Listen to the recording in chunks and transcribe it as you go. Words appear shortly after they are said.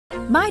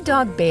My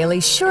dog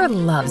Bailey sure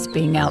loves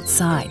being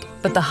outside,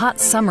 but the hot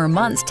summer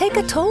months take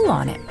a toll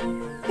on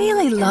him.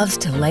 Bailey loves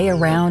to lay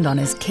around on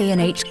his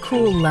K&H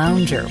Cool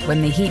Lounger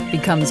when the heat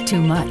becomes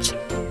too much.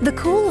 The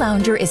Cool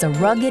Lounger is a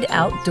rugged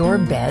outdoor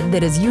bed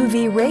that is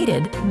UV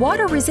rated,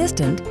 water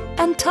resistant,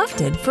 and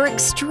tufted for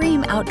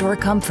extreme outdoor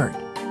comfort.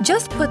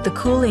 Just put the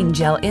cooling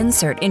gel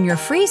insert in your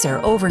freezer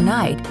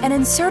overnight and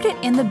insert it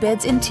in the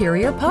bed's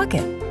interior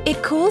pocket.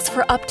 It cools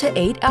for up to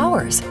 8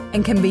 hours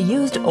and can be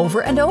used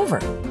over and over.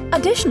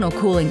 Additional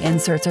cooling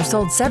inserts are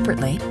sold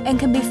separately and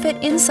can be fit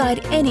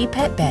inside any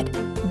pet bed.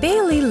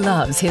 Bailey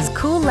loves his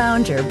Cool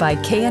Lounger by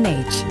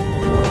K&H.